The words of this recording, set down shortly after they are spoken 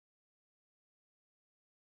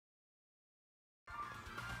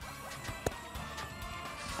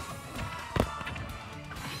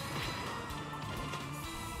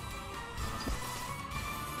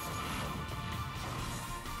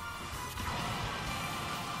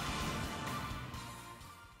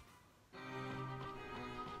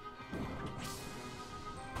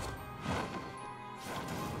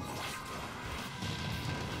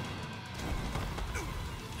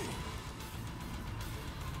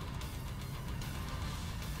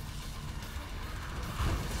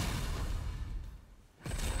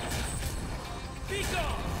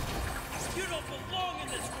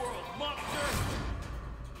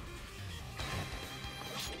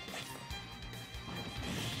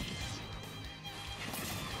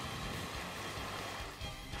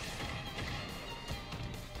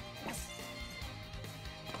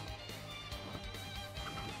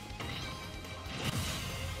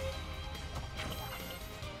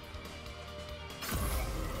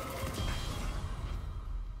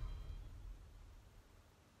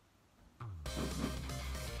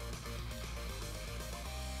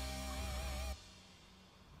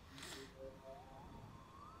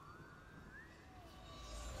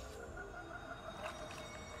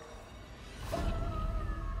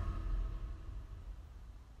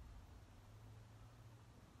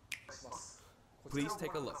Please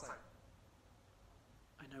take a look.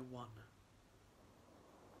 I know one.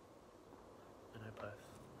 I know both.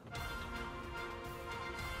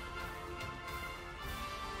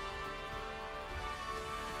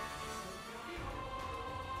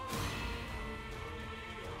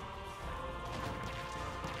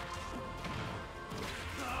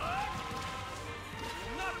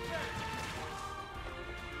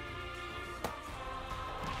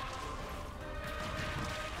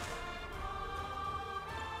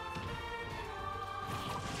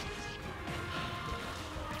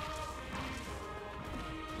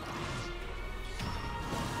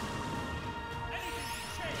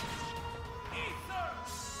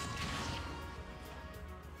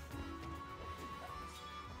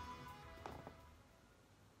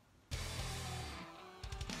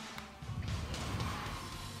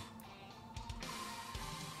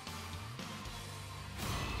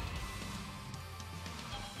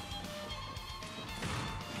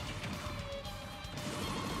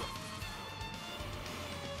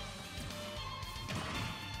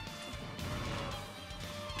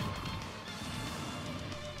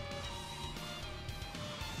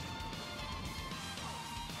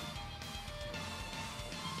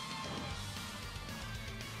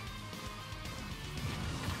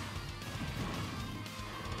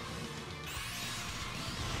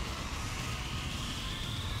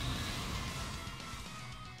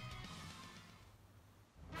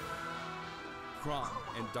 Chrom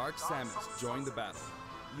and Dark Samus join the battle.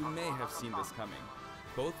 You may have seen this coming.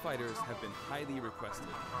 Both fighters have been highly requested.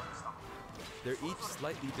 They're each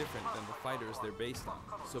slightly different than the fighters they're based on,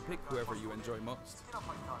 so pick whoever you enjoy most.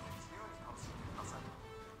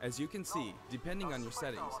 As you can see, depending on your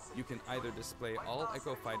settings, you can either display all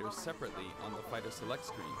Echo fighters separately on the fighter select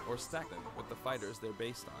screen or stack them with the fighters they're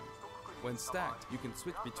based on. When stacked, you can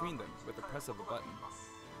switch between them with the press of a button.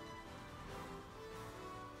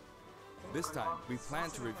 This time, we plan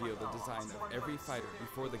to reveal the design of every fighter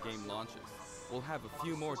before the game launches. We'll have a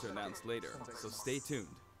few more to announce later, so stay tuned.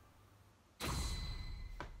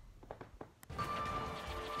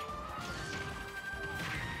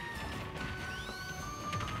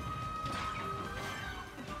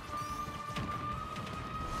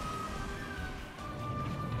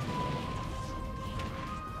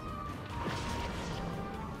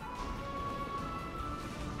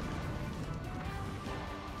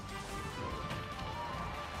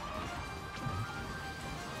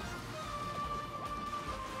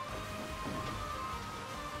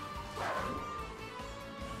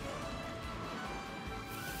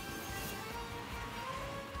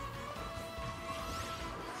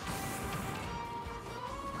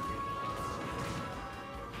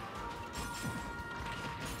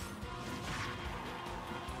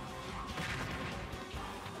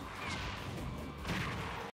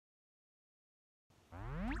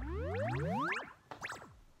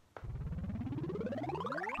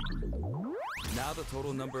 Now the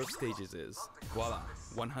total number of stages is, voila,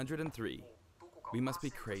 103. We must be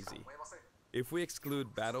crazy. If we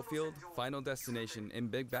exclude Battlefield, Final Destination,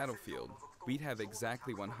 and Big Battlefield, we'd have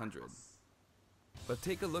exactly 100. But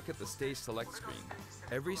take a look at the stage select screen.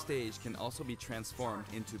 Every stage can also be transformed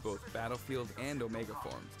into both Battlefield and Omega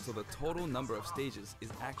forms, so the total number of stages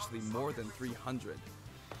is actually more than 300.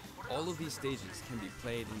 All of these stages can be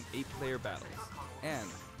played in 8-player battles, and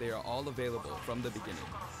they are all available from the beginning.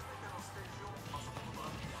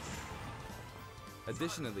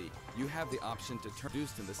 Additionally, you have the option to turn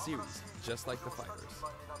introduced in the series, just like the fighters.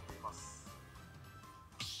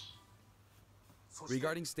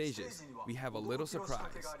 Regarding stages, we have a little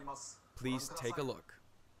surprise. Please take a look.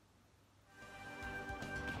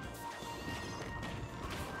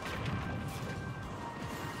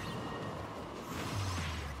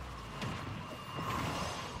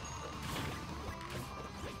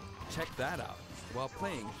 Check that out. While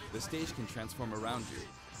playing, the stage can transform around you.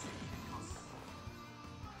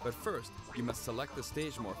 But first, you must select the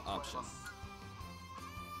stage morph option.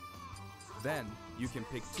 Then, you can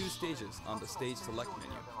pick 2 stages on the stage select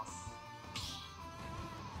menu.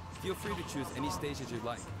 Feel free to choose any stages you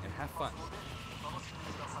like and have fun.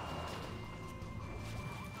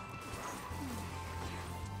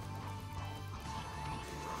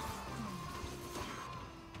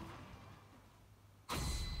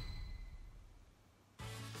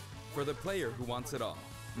 For the player who wants it all,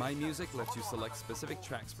 My Music lets you select specific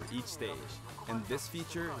tracks for each stage, and this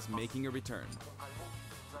feature is making a return.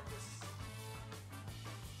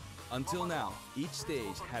 Until now, each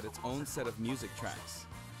stage had its own set of music tracks,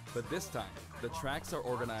 but this time, the tracks are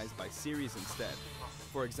organized by series instead.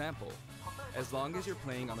 For example, as long as you're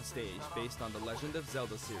playing on a stage based on the Legend of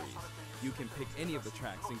Zelda series, you can pick any of the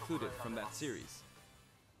tracks included from that series.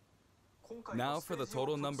 Now for the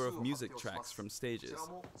total number of music tracks from stages.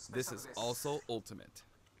 This is also ultimate.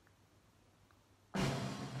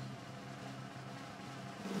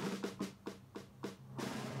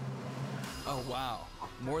 Oh wow,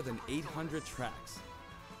 more than 800 tracks.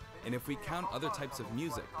 And if we count other types of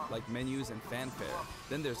music, like menus and fanfare,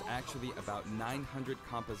 then there's actually about 900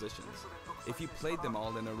 compositions. If you played them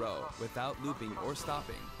all in a row, without looping or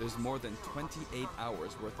stopping, there's more than 28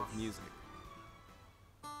 hours worth of music.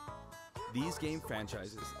 These game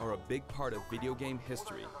franchises are a big part of video game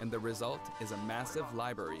history, and the result is a massive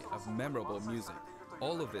library of memorable music.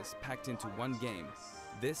 All of this packed into one game.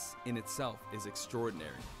 This in itself is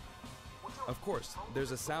extraordinary. Of course,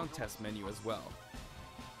 there's a sound test menu as well.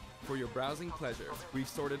 For your browsing pleasure, we've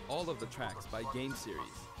sorted all of the tracks by game series.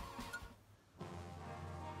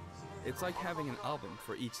 It's like having an album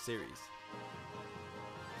for each series.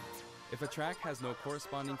 If a track has no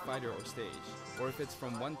corresponding fighter or stage, or if it's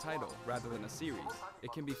from one title rather than a series,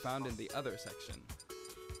 it can be found in the Other section.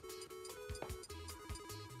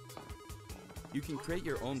 You can create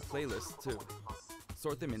your own playlists too.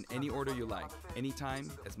 Sort them in any order you like, anytime,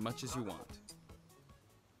 as much as you want.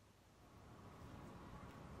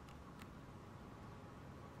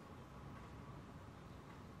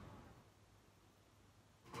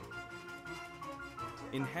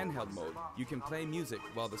 In handheld mode, you can play music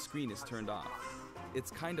while the screen is turned off.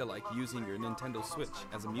 It's kinda like using your Nintendo Switch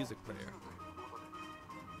as a music player.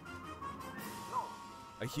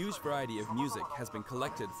 A huge variety of music has been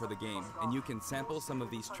collected for the game, and you can sample some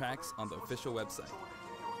of these tracks on the official website.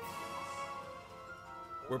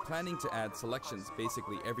 We're planning to add selections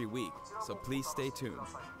basically every week, so please stay tuned.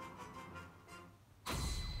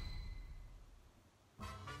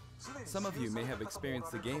 Some of you may have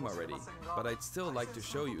experienced the game already, but I'd still like to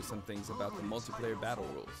show you some things about the multiplayer battle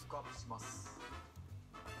rules.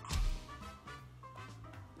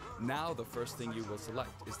 Now the first thing you will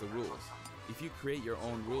select is the rules. If you create your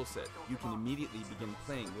own rule set, you can immediately begin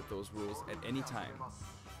playing with those rules at any time.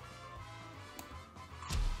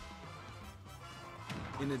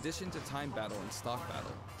 In addition to time battle and stock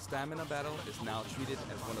battle, stamina battle is now treated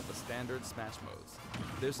as one of the standard Smash modes.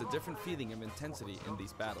 There's a different feeling of intensity in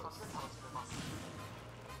these battles.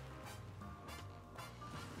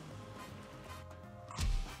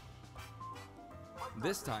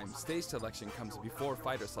 This time, stage selection comes before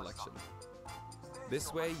fighter selection.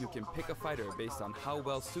 This way, you can pick a fighter based on how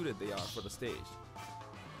well suited they are for the stage.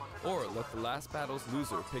 Or let the last battle's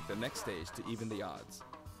loser pick the next stage to even the odds.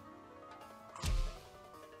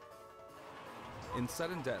 In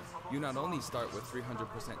sudden death, you not only start with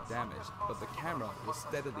 300% damage, but the camera will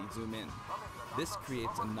steadily zoom in. This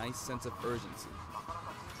creates a nice sense of urgency.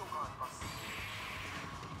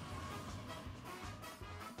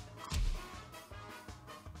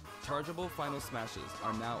 Chargeable final smashes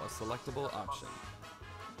are now a selectable option.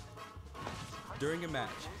 During a match,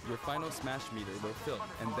 your final smash meter will fill,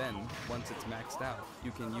 and then, once it's maxed out,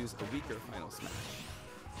 you can use a weaker final smash.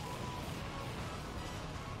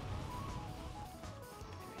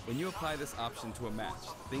 When you apply this option to a match,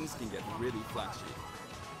 things can get really flashy.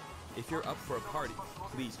 If you're up for a party,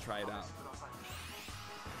 please try it out.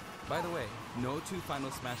 By the way, no two final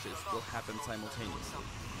smashes will happen simultaneously.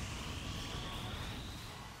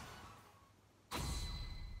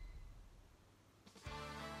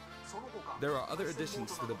 There are other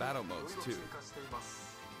additions to the battle modes too.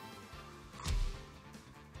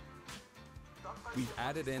 We've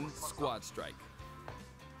added in Squad Strike.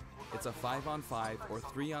 It's a 5-on-5 or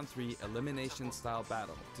 3-on-3 elimination style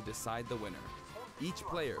battle to decide the winner. Each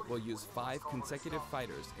player will use 5 consecutive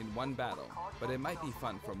fighters in one battle, but it might be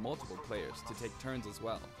fun for multiple players to take turns as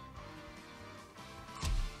well.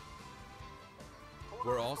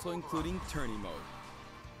 We're also including tourney mode.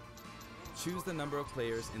 Choose the number of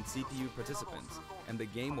players and CPU participants, and the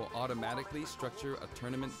game will automatically structure a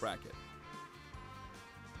tournament bracket.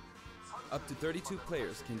 Up to 32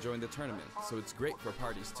 players can join the tournament, so it's great for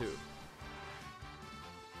parties too.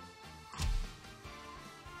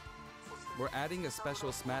 We're adding a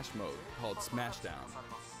special Smash mode called Smashdown.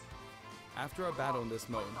 After a battle in this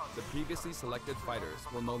mode, the previously selected fighters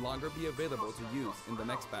will no longer be available to use in the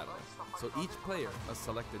next battle, so each player must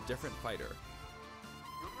select a different fighter.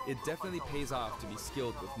 It definitely pays off to be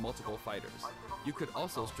skilled with multiple fighters. You could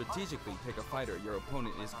also strategically pick a fighter your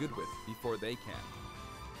opponent is good with before they can.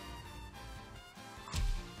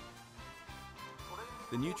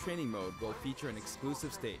 The new training mode will feature an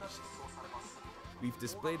exclusive stage. We've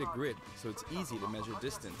displayed a grid so it's easy to measure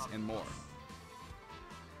distance and more.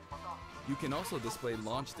 You can also display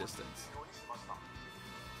launch distance.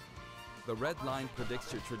 The red line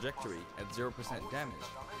predicts your trajectory at 0% damage,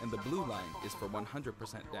 and the blue line is for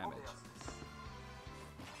 100% damage.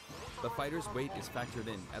 The fighter's weight is factored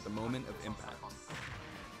in at the moment of impact.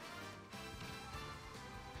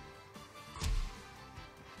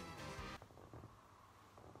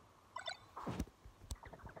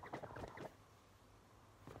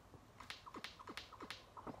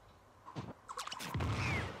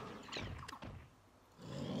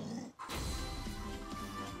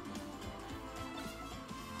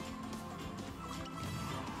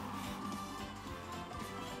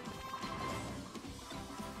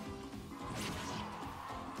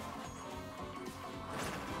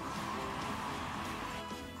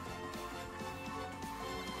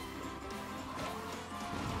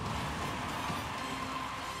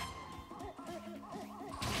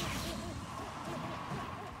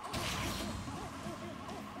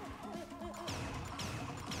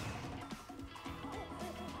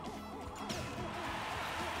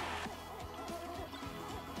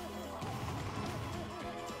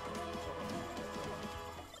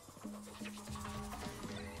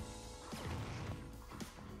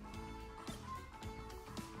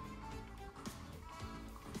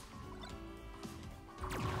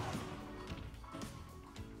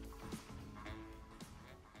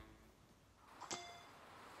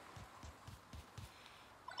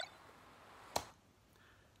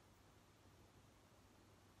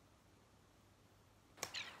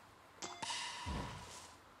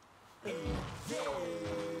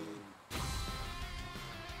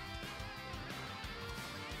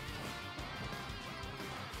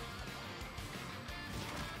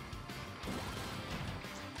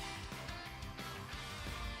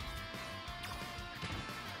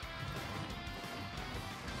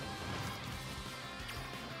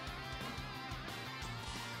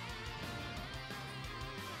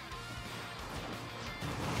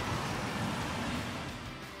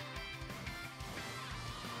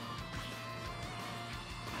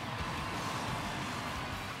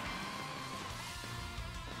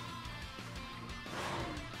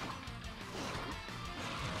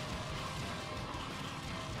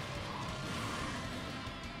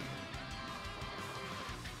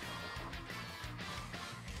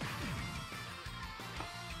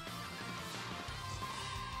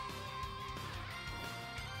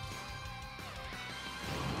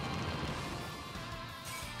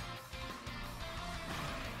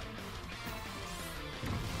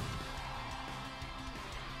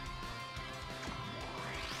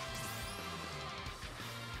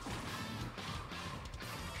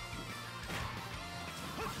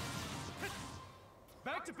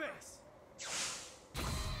 Back to base!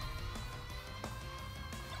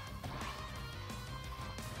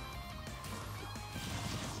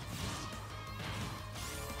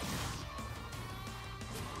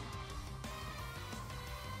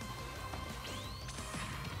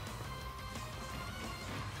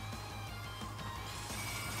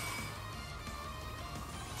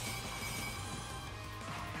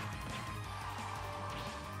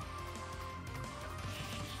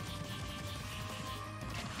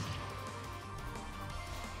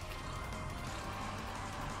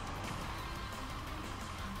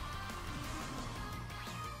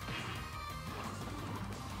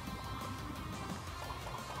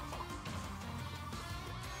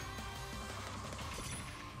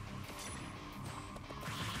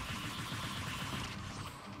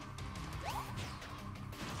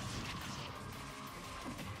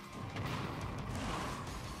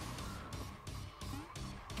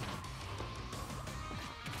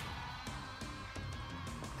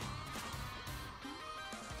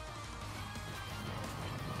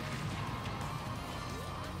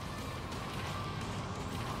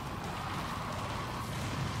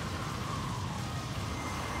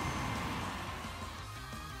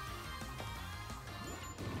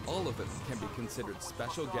 All of us can be considered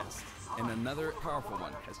special guests, and another powerful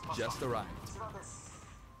one has just arrived.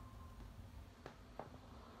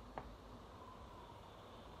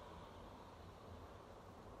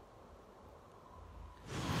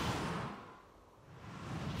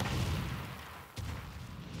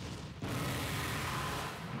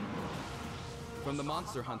 From the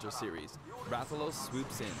Monster Hunter series, Rathalos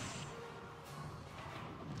swoops in.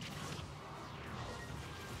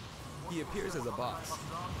 He appears as a boss,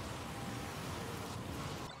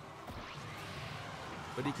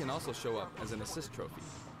 but he can also show up as an assist trophy.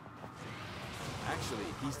 Actually,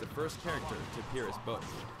 he's the first character to appear as both.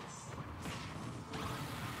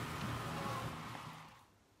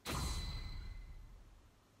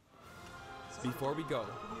 Before we go,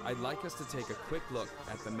 I'd like us to take a quick look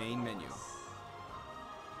at the main menu.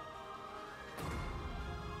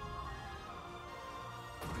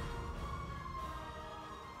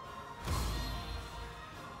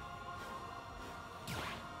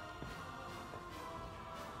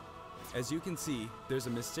 As you can see, there's a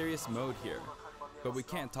mysterious mode here, but we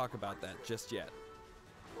can't talk about that just yet.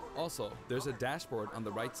 Also, there's a dashboard on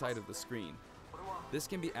the right side of the screen. This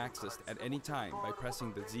can be accessed at any time by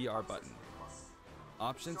pressing the ZR button.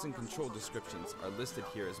 Options and control descriptions are listed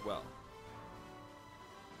here as well.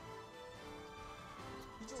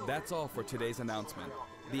 That's all for today's announcement.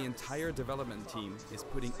 The entire development team is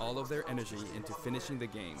putting all of their energy into finishing the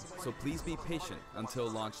game, so please be patient until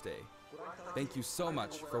launch day. Thank you so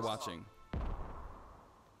much for watching.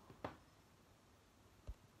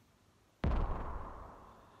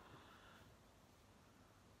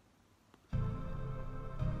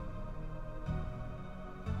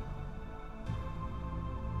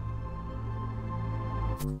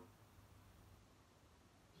 You